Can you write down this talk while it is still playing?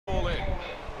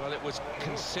it was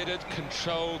considered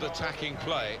controlled attacking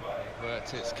play,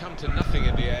 but it's come to nothing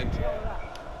in the end.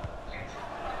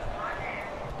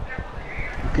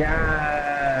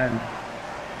 Gan.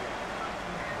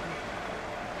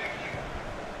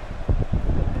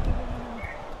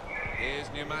 Here's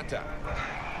Numata.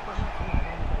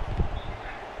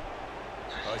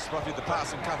 Oh, he spotted the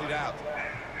pass and cut it out.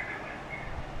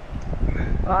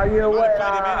 Are you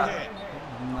aware?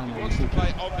 He wants to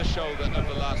play on the shoulder of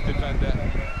the last defender.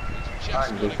 He's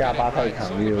just got to get it right. It's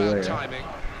all about timing.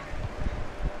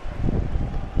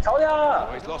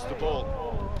 Oh, he's lost the ball.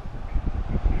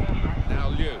 Now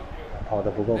Liu. 跑得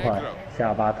不够快，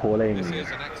下巴拖累你。This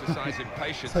is an exercise in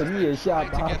patience. 成也下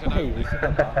巴，背也下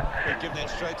巴。They've given it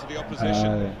straight to the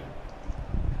opposition.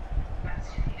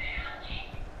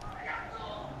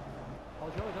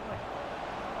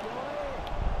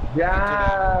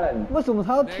 呀！为什么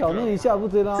他要挑那一下，不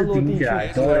直接让他落地去？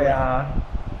对呀。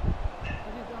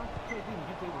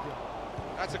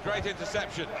That's a great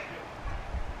interception.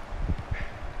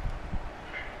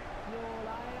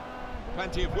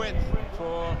 Plenty of width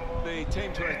for the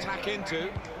team to attack into.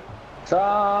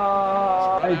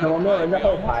 哎，怎么没有人在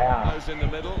后排啊 ？Goes in the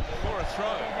middle for a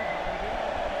throw.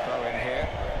 Throw in here.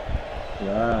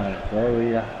 Yeah,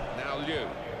 sorry. Now Liu.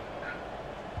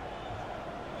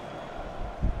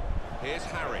 Here's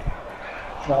Harry.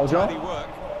 老周。 work.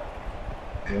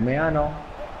 有没按哦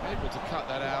Able to cut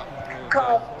that out.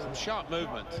 Some sharp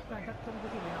movement.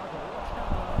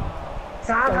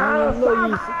 杀他！杀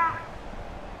他！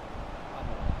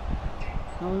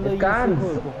 他们的意思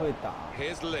会不会打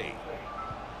 ？Here's Lee.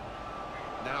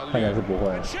 看起来是不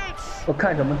会。我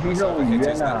看什么肌肉语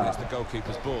言呐？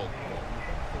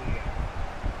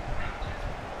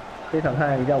这场看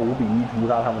来一定要5比1屠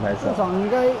杀他们才是。这场应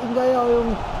该要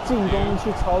用进攻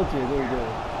去抄截，对不对？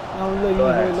要任意会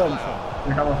乱传，因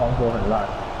为他们防守很烂。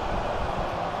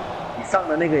你上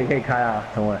的那个也可以开啊，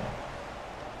陈伟。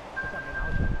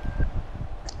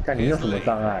看你有什么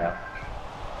障碍啊？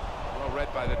 Read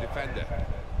by the defender.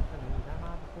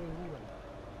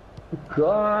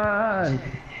 God.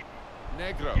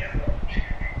 Negro.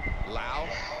 Lau.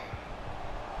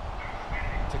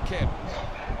 To Kim.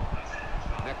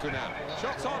 Nekunam.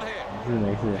 Shots on here.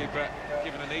 Keeper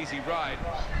given an easy ride.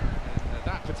 And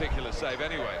that particular save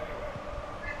anyway.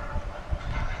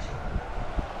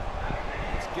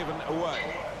 It's given away.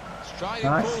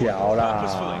 Striding forward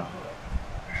purposefully.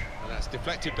 And that's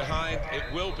deflected behind. It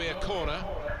will be a corner.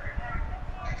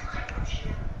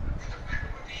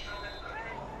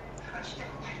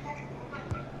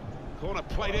 Corner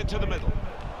played into the middle.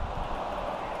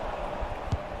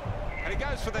 And he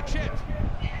goes for the chip.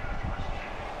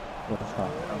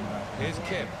 Here's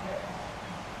Kim.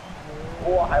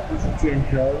 哇，还不是捡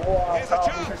球！哇操，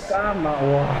这是干嘛？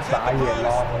哇，傻眼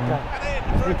了！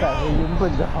这改了原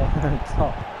本的好，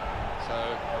操 ！So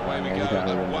away we go at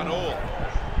 1-1.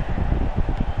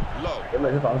 Low. 原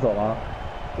本是防守吗？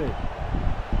对。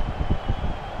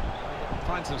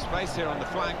Find some space here on the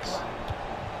flanks.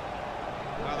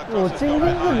 我今天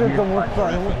这个怎么转？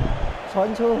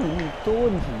传球很多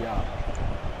问题啊！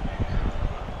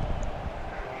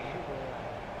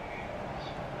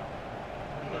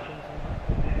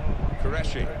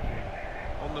 Qureshi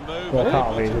on the move, able to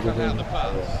cut out the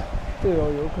pass. 对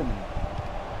哦，有可能。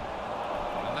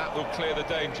 And that will clear the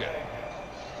danger.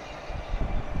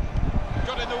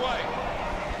 Got in the way.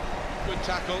 Good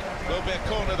tackle. Will be a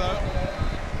corner though.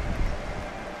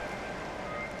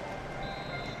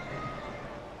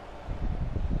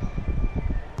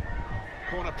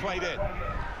 Corner played in.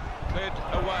 Cleared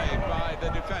away by the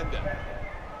defender.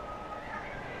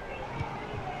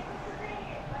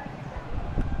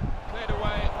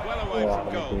 Well away from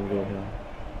goal.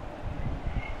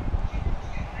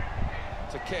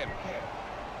 To Kim.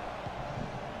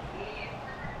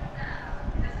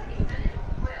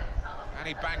 And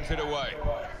he bangs it away.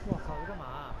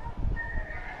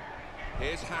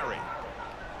 Here's Harry.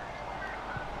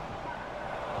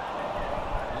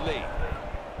 Lee.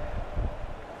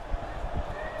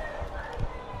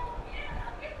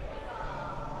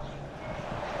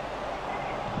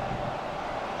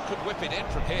 Could whip it in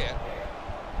from here.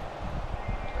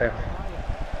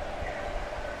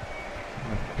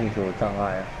 控球障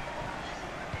碍啊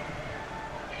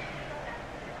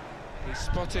He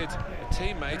spotted a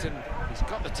teammate and he's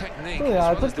got the technique. 对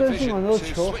啊，这个新闻都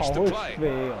球好会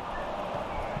飞哦。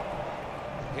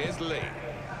Here's Lee.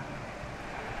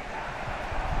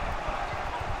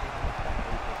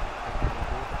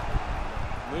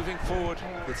 Moving forward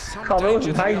with some 靠！为什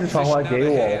danger 么他一直 to 传 the 回来 opposition 给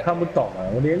now 我？ here. 我看不懂啊！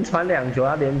我连传2球，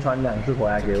他连传2次回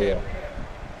来给我，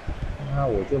那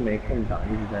我就没空档，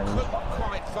一直在那 Couldn't 传。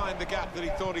 quite find the gap that he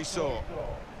thought he saw.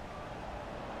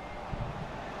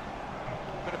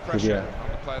 pressure on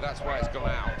the player, that's why it's gone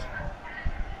out.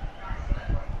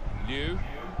 Liu.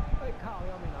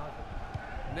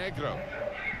 Negro.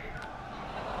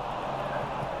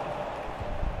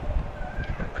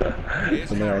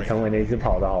 怎么有成为那只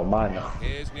跑得好慢啊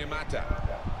Here's Niamata.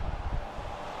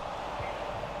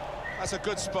 That's a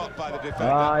good spot by the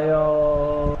defender. 哎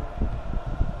呦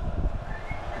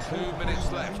 2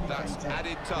 minutes left, that's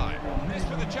added time. This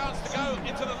for the chance to go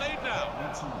into the lead now.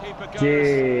 Keeper goes with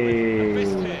a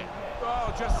fist hit.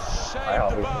 Oh, just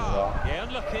shaved the bar. Yeah,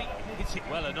 unlucky. Hits it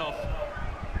well enough.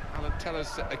 Alan, tell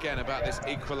us again about this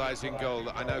equalising goal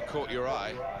that I know caught your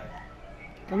eye.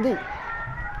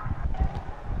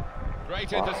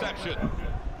 Great interception.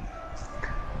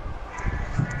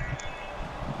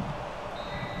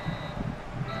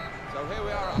 So here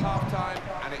we are at half-time,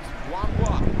 and it's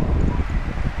 1-1.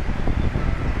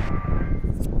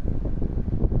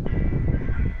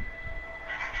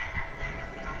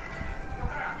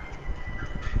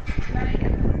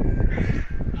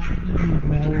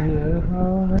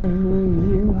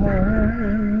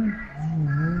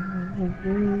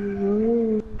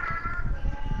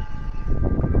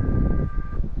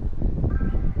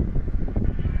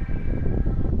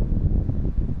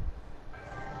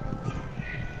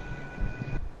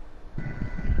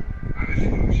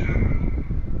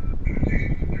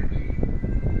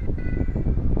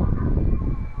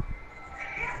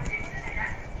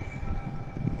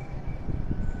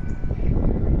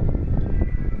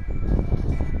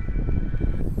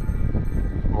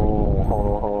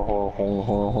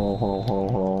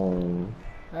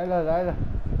来了，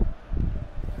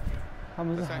他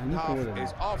们是韩国人。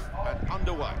 is off and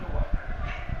underway.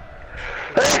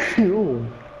 哎呦！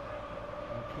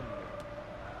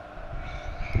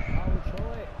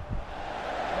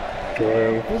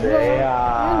给谁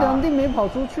呀？因为梁定没跑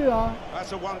出去啊。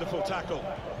 That's a wonderful tackle.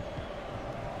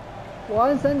 我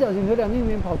按三角形，可梁定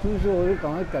没跑出去，所以我就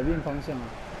赶快改变方向啊。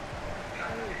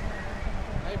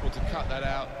 Able to cut that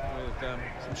out with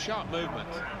some sharp movement.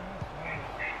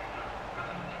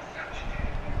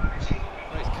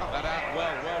 He's cut that out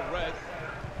well read.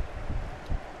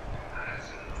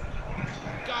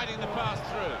 Guiding the pass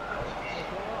through.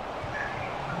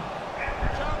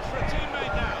 Chance for a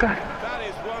teammate now. That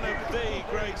is one of the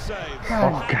great saves.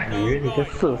 我感觉你个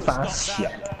射杀小，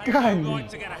干你！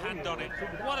 To get a hand on it.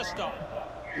 What a stop.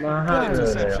 妈 Good 的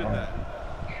interception 呀！ there.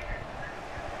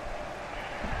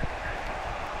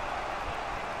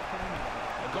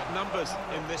 They've got numbers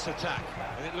in this attack,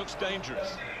 and it looks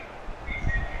dangerous.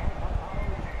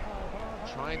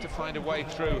 Trying to find a way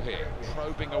through here,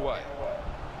 probing away.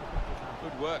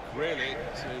 Good work, really,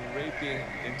 to read the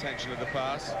intention of the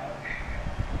pass.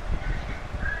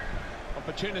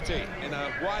 Opportunity in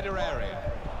a wider area.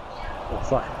 好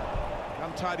帅！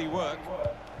 Untidy work.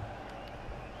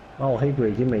 那我黑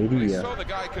鬼已经没 He 力了。 saw the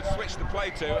guy could switch the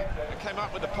play to and came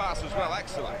up with the pass as well.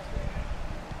 Excellent.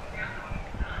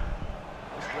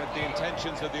 Just read the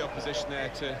intentions of the opposition there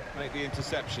to make the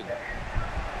interception.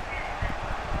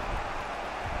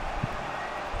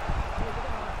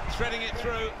 Threading it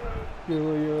through.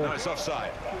 No, it's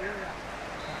offside.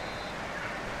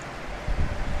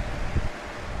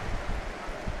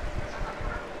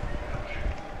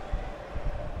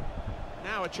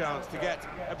 Now a chance to get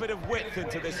a bit of width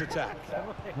into this attack.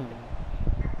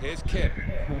 Here's Kim.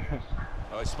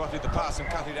 Oh, he spotted the pass and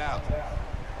cut it out.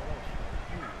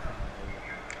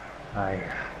 哎呀，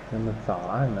那么早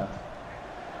按呢？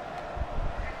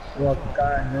我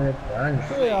干，那不按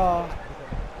水。对啊。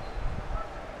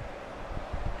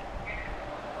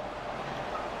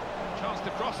 Chance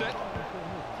to cross it.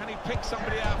 Can he pick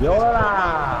somebody out? 有了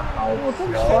啦！我这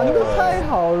传的太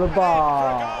好了吧！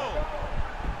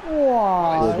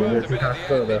哇！我觉得是他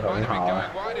射的很好。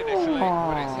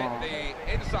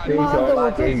妈的，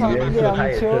我这场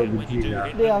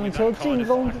两球进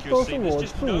攻都是我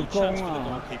助攻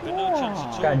啊！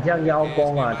哇！敢这样邀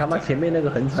功啊！他妈前面那个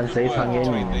横传谁传给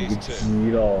你？你个鸡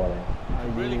肉！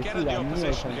也是啊，你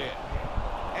有传。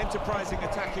 Enterprising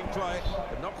attacking play,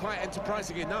 but not quite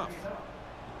enterprising enough.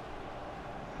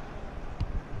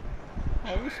 好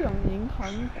想赢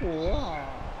韩国啊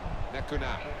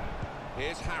Nekuna.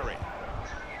 Here's Harry.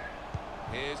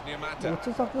 Here's Niamata. 我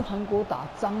这招跟韩国打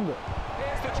脏的。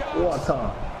Here's the chance. 我操！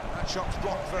 That shot's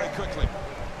blocked very quickly.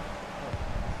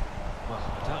 Well,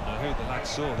 I don't know who the lad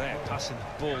saw there passing the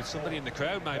ball. Somebody in the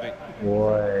crowd, maybe.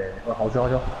 喂，好球好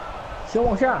球，先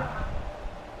往下。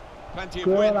 Plenty of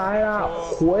width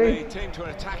for the team to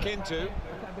attack into.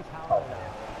 好，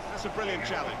 That's a brilliant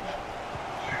challenge.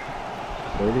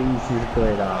 回的意思是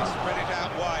对的。 Spread it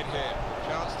out wide here.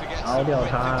 Chance to get 熬 some 掉 width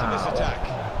into 他 this attack.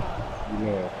 一类。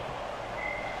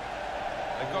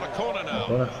 They've They've got a corner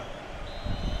now.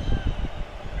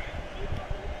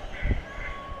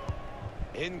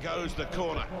 In goes the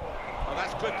corner. Oh,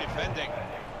 that's good defending.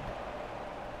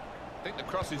 I think the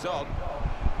cross is on.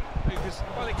 Because,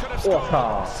 well, he could have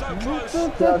scored. So close.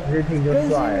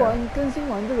 更新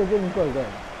完这个就怪怪。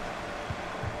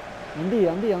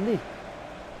杨帝。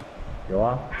有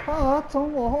啊。他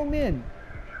从我后面。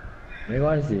没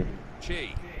关系。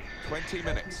 20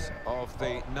 minutes of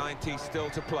the 90 still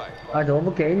to play. 啊，怎么不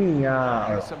给你呀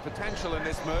？Some potential in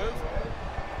this move.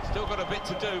 Still got a bit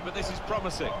to do, but this is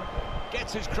promising.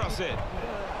 Gets his cross in.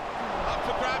 Up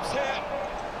for grabs here.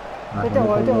 再叫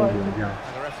我。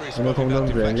什么空中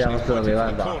只能这样射，没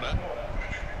办法。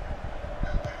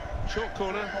 Short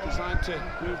corner designed to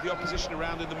move the opposition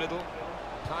around in the middle.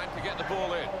 Time to get the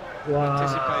ball in. Wow.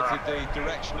 Anticipated the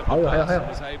direction of the pass and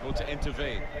was able to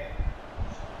intervene.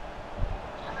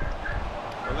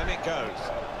 Well, then it goes.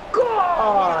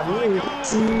 哇，你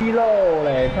肌肉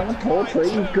嘞，他们头锤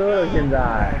一哥了，现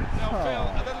在。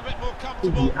自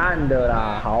己按的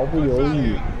啦，毫不犹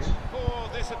豫。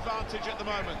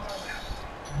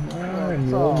啊，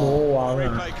牛魔王啊！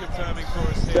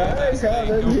在场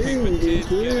的你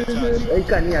是哎，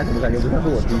干你啊！怎么感觉不像是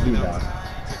我踢进的？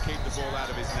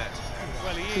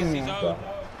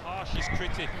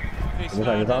我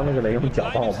感觉刚刚那个人用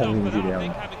脚帮我碰进去的样子。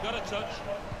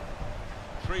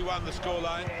 3-1 the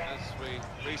scoreline as we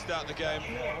restart the game.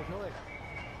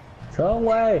 陈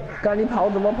伟，干你跑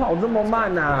怎么跑这么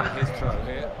慢呐？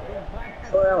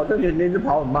对啊，我就觉得你一直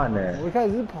跑很慢呢。我一开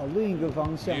始是跑另一个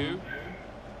方向。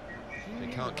They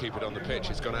can't keep it on the pitch.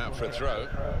 It's gone out for a throw.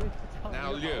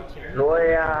 Now Liu.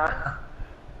 对呀。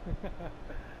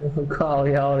我靠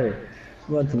腰嘞，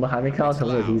我怎么还没看到陈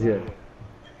伟出现？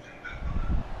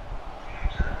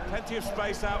 Plenty of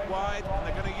space out wide, and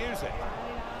they're going to use it.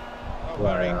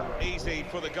 Very easy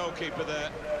for the goalkeeper there.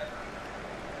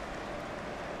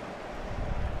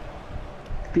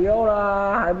 丢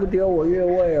啦，还不丢我越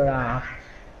位了啦。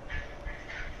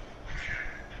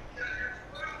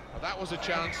Well, that was a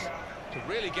chance to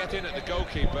really get in at the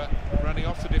goalkeeper, running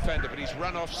off the defender, but he's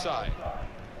run offside.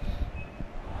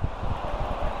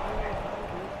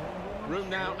 Room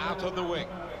now out on the wing.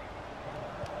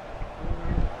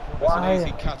 It's an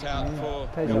easy cut out for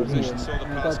the opposition, saw the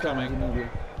pass coming.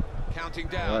 Counting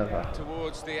down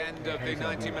towards the end of the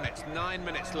 90 minutes. 9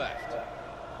 minutes left.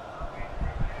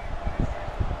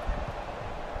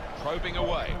 Probing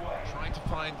away, trying to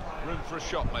find room for a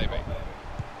shot maybe.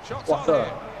 Shots on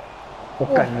here.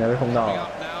 Coming up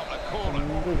now, a corner.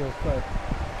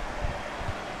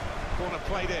 Corner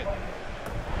played in.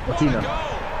 What a goal!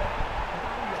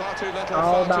 Far too little,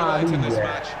 far too late in this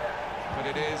match. But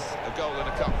it is a goal in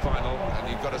a cup final, and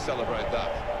you've got to celebrate that.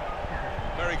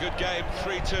 Very good game,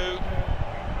 3-2.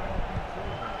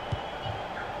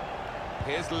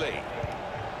 Here's Lee.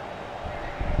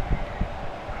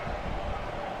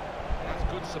 That's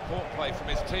good support play from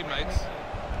his teammates.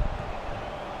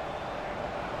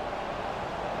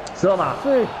 射嘛！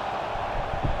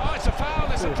 Oh, it's a foul,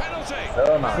 it's a penalty.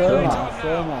 射嘛！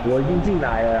我已经进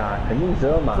来了啦，肯定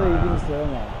射嘛！这一定射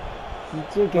嘛！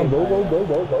直接给。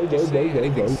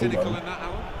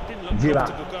去吧！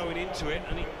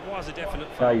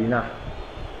要赢啊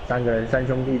！3个人，3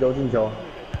兄弟都进球。哇！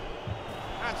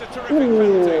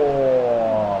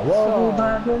我不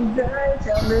怕困在强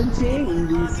人情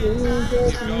里是个敌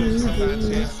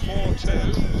人。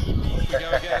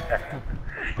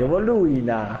有没有录影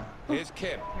啊？ Here's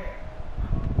Kim.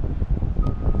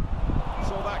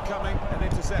 Saw that coming and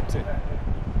intercepted.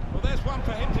 Well, there's one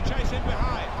for him to chase in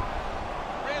behind.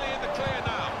 Really in the clear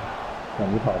now.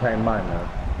 你跑太慢了。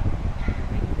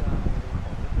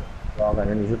我感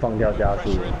觉你是放掉加速。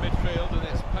 Pressure in midfield and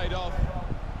it's paid off.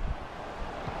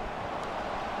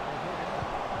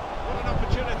 What an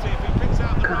opportunity if he picks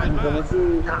out the right man. 怎么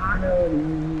是他那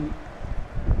里？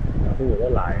老师我都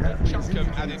来了。 Chunk of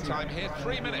added time here,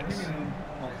 3 minutes.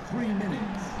 3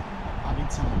 minutes added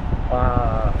time.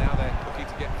 Now they're looking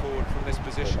to get forward from this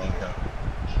position.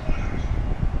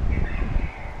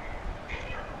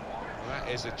 Well, that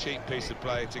is a cheap piece of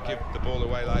play to give the ball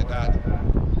away like that.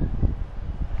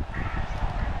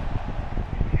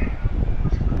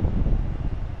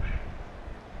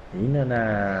 Here's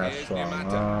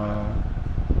Niamata.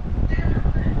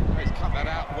 He's cut that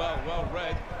out well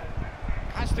read.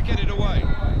 Has to get it away.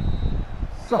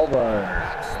 Over.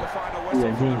 That's the final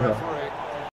whistle for the referee.